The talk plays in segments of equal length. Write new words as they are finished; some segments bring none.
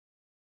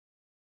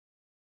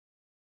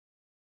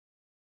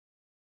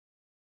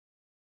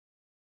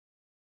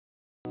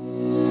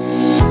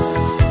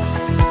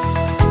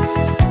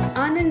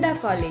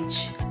College,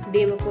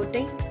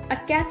 Devakottai, a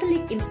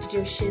Catholic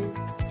institution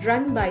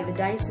run by the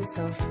Diocese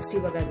of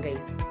Sivagangai.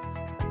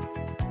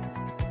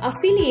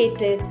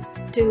 Affiliated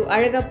to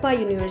Azhagappa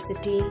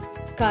University,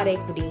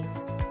 Karaikudi.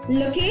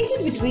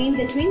 Located between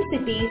the twin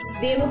cities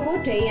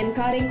Devakottai and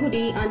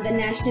Karaikudi on the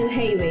National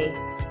Highway.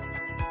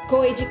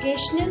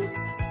 Co-educational,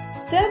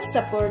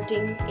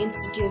 self-supporting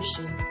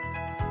institution.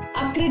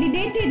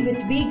 Accredited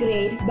with B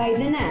grade by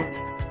the NAC.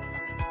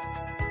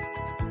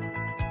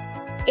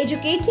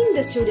 Educating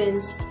the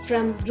students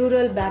from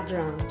rural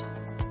background.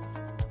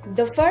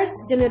 The first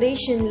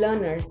generation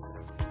learners.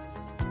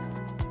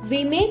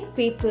 We make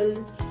people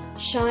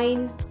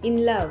shine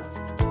in love.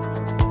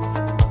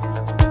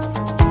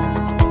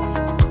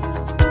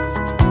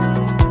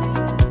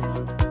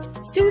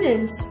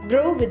 Students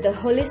grow with the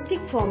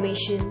holistic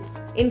formation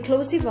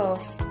inclusive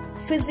of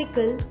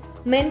physical,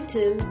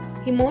 mental,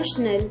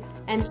 emotional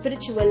and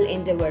spiritual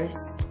endeavors.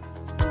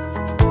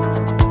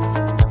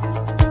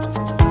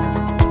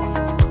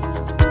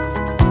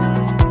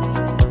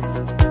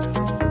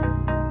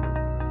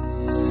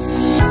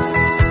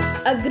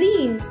 A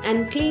green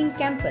and clean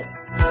campus.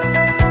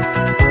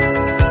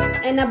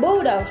 An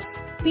abode of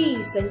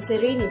peace and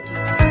serenity.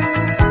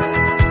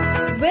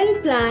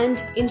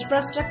 Well-planned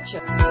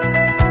infrastructure.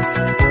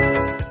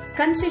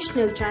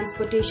 Concessional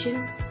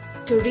transportation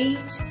to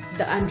reach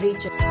the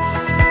unreachable.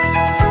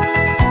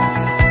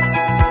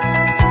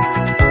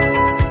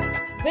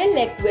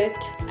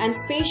 Well-equipped and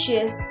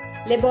spacious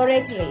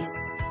laboratories.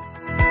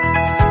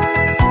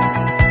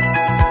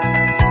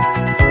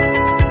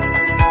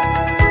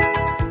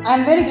 I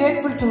am very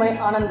grateful to my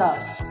Ananda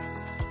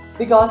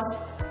because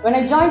when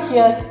I joined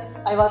here,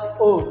 I was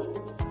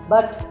old,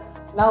 but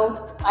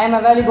now I am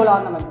a valuable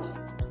ornament.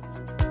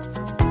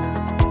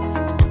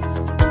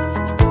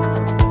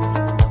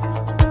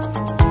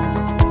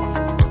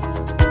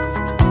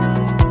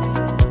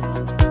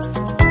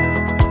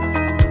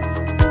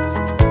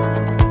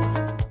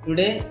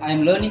 Today I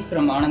am learning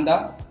from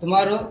Ananda.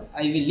 Tomorrow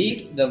I will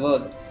lead the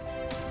world.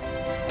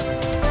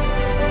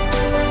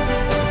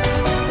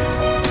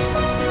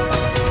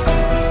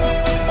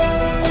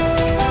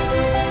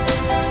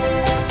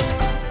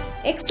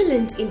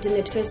 Excellent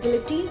internet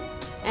facility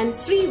and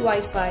free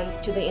Wi-Fi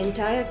to the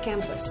entire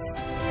campus.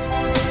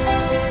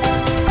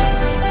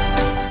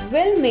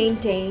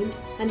 Well-maintained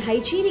and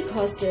hygienic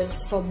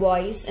hostels for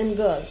boys and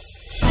girls.